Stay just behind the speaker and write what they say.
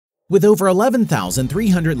With over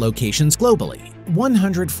 11,300 locations globally,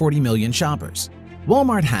 140 million shoppers,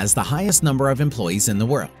 Walmart has the highest number of employees in the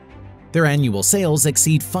world. Their annual sales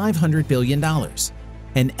exceed $500 billion,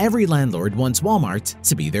 and every landlord wants Walmart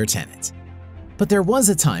to be their tenant. But there was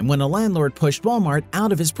a time when a landlord pushed Walmart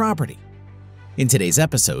out of his property. In today's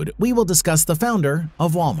episode, we will discuss the founder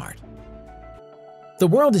of Walmart. The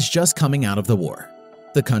world is just coming out of the war.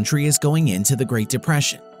 The country is going into the Great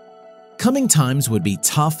Depression. Coming times would be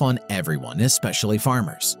tough on everyone, especially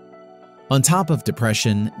farmers. On top of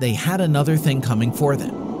depression, they had another thing coming for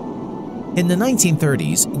them. In the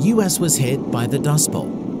 1930s, US was hit by the Dust Bowl.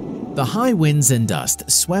 The high winds and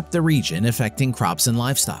dust swept the region, affecting crops and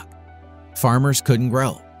livestock. Farmers couldn't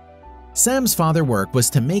grow. Sam's father's work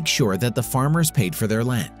was to make sure that the farmers paid for their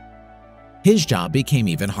land. His job became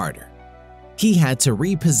even harder. He had to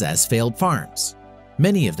repossess failed farms.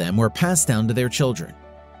 Many of them were passed down to their children.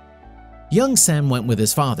 Young Sam went with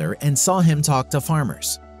his father and saw him talk to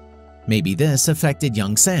farmers. Maybe this affected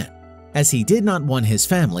young Sam, as he did not want his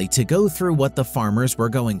family to go through what the farmers were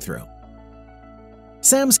going through.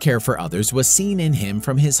 Sam's care for others was seen in him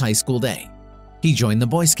from his high school day. He joined the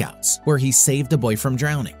Boy Scouts, where he saved a boy from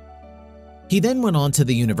drowning. He then went on to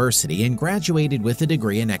the university and graduated with a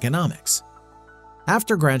degree in economics.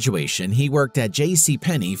 After graduation, he worked at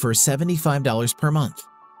JCPenney for $75 per month.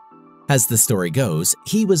 As the story goes,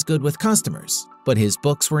 he was good with customers, but his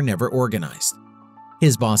books were never organized.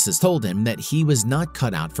 His bosses told him that he was not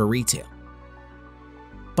cut out for retail.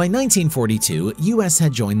 By 1942, US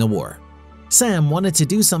had joined the war. Sam wanted to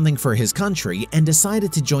do something for his country and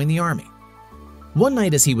decided to join the army. One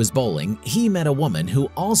night as he was bowling, he met a woman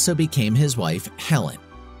who also became his wife, Helen.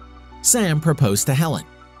 Sam proposed to Helen.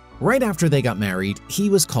 Right after they got married, he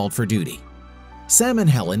was called for duty. Sam and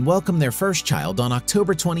Helen welcomed their first child on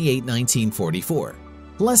October 28, 1944,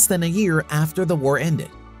 less than a year after the war ended.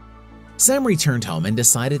 Sam returned home and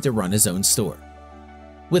decided to run his own store.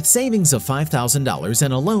 With savings of $5,000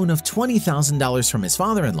 and a loan of $20,000 from his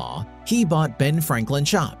father-in-law, he bought Ben Franklin's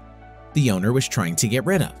shop. The owner was trying to get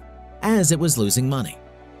rid of, as it was losing money.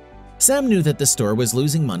 Sam knew that the store was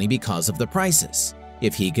losing money because of the prices.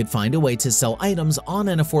 If he could find a way to sell items on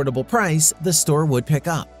an affordable price, the store would pick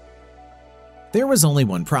up. There was only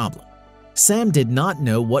one problem. Sam did not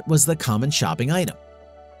know what was the common shopping item.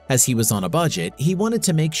 As he was on a budget, he wanted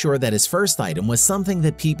to make sure that his first item was something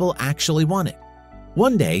that people actually wanted.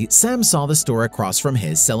 One day, Sam saw the store across from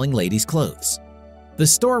his selling ladies' clothes. The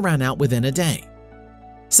store ran out within a day.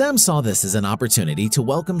 Sam saw this as an opportunity to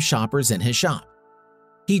welcome shoppers in his shop.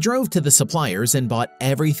 He drove to the suppliers and bought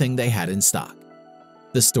everything they had in stock.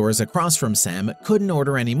 The stores across from Sam couldn't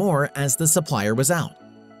order anymore as the supplier was out.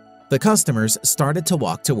 The customers started to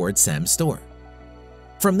walk towards Sam's store.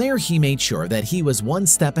 From there, he made sure that he was one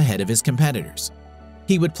step ahead of his competitors.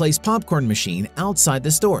 He would place popcorn machine outside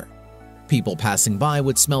the store. People passing by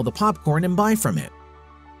would smell the popcorn and buy from him.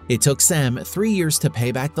 It took Sam 3 years to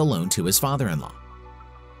pay back the loan to his father-in-law.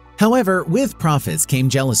 However, with profits came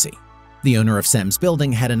jealousy. The owner of Sam's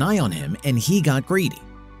building had an eye on him and he got greedy.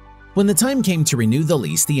 When the time came to renew the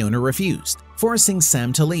lease, the owner refused, forcing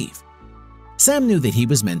Sam to leave. Sam knew that he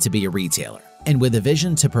was meant to be a retailer, and with a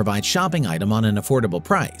vision to provide shopping item on an affordable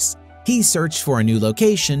price, he searched for a new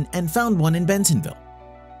location and found one in Bentonville.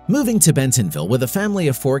 Moving to Bentonville with a family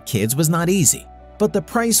of 4 kids was not easy, but the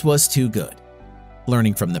price was too good.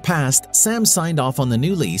 Learning from the past, Sam signed off on the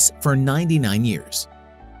new lease for 99 years.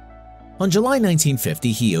 On July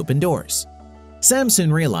 1950, he opened doors. Sam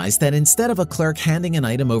soon realized that instead of a clerk handing an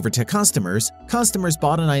item over to customers, customers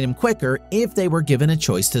bought an item quicker if they were given a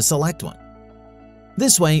choice to select one.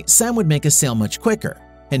 This way, Sam would make a sale much quicker,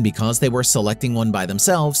 and because they were selecting one by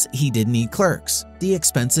themselves, he didn't need clerks. The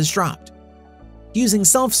expenses dropped. Using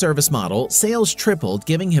self-service model, sales tripled,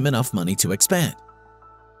 giving him enough money to expand.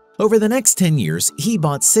 Over the next 10 years, he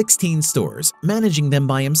bought 16 stores, managing them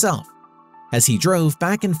by himself. As he drove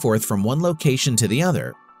back and forth from one location to the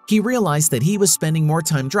other, he realized that he was spending more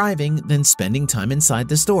time driving than spending time inside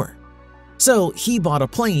the store. So he bought a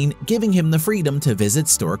plane, giving him the freedom to visit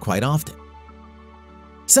store quite often.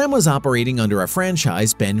 Sam was operating under a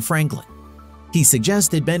franchise, Ben Franklin. He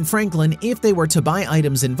suggested Ben Franklin if they were to buy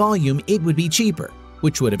items in volume, it would be cheaper,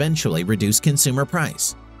 which would eventually reduce consumer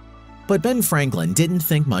price. But Ben Franklin didn't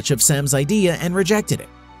think much of Sam's idea and rejected it.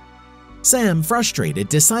 Sam, frustrated,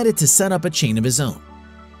 decided to set up a chain of his own.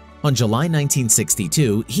 On July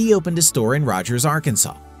 1962, he opened a store in Rogers,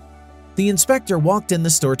 Arkansas. The inspector walked in the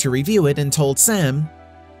store to review it and told Sam,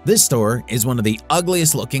 "This store is one of the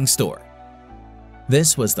ugliest looking store."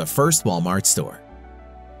 This was the first Walmart store.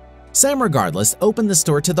 Sam, regardless, opened the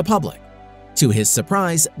store to the public. To his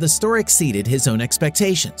surprise, the store exceeded his own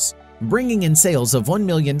expectations. bringing in sales of $1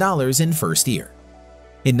 million in first year.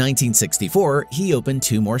 In 1964, he opened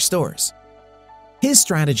 2 more stores. His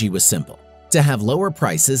strategy was simple: to have lower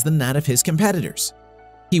prices than that of his competitors.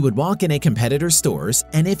 He would walk in a competitor's stores,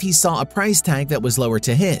 and if he saw a price tag that was lower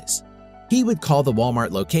to his, he would call the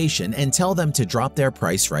Walmart location and tell them to drop their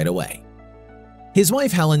price right away. His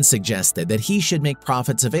wife Helen suggested that he should make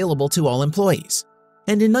profits available to all employees,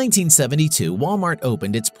 and in 1972, Walmart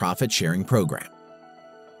opened its profit-sharing program.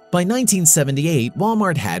 By 1978,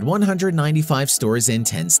 Walmart had 195 stores in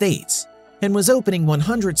 10 states and was opening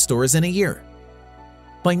 100 stores in a year.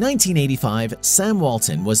 By 1985, Sam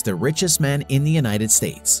Walton was the richest man in the United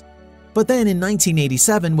States. But then in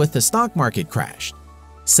 1987, with the stock market crashed,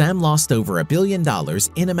 Sam lost over $1 billion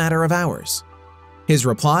in a matter of hours. His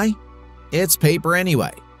reply? It's paper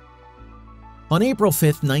anyway. On April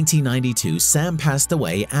 5, 1992, Sam passed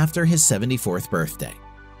away after his 74th birthday.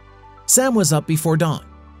 Sam was up before dawn.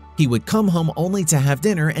 He would come home only to have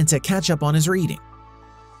dinner and to catch up on his reading.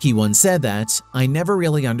 He once said that, "I never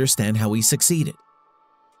really understand how he succeeded."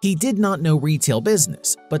 He did not know retail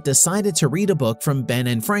business, but decided to read a book from Ben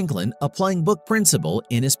and Franklin applying book principle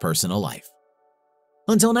in his personal life.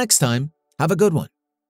 Until next time, have a good one.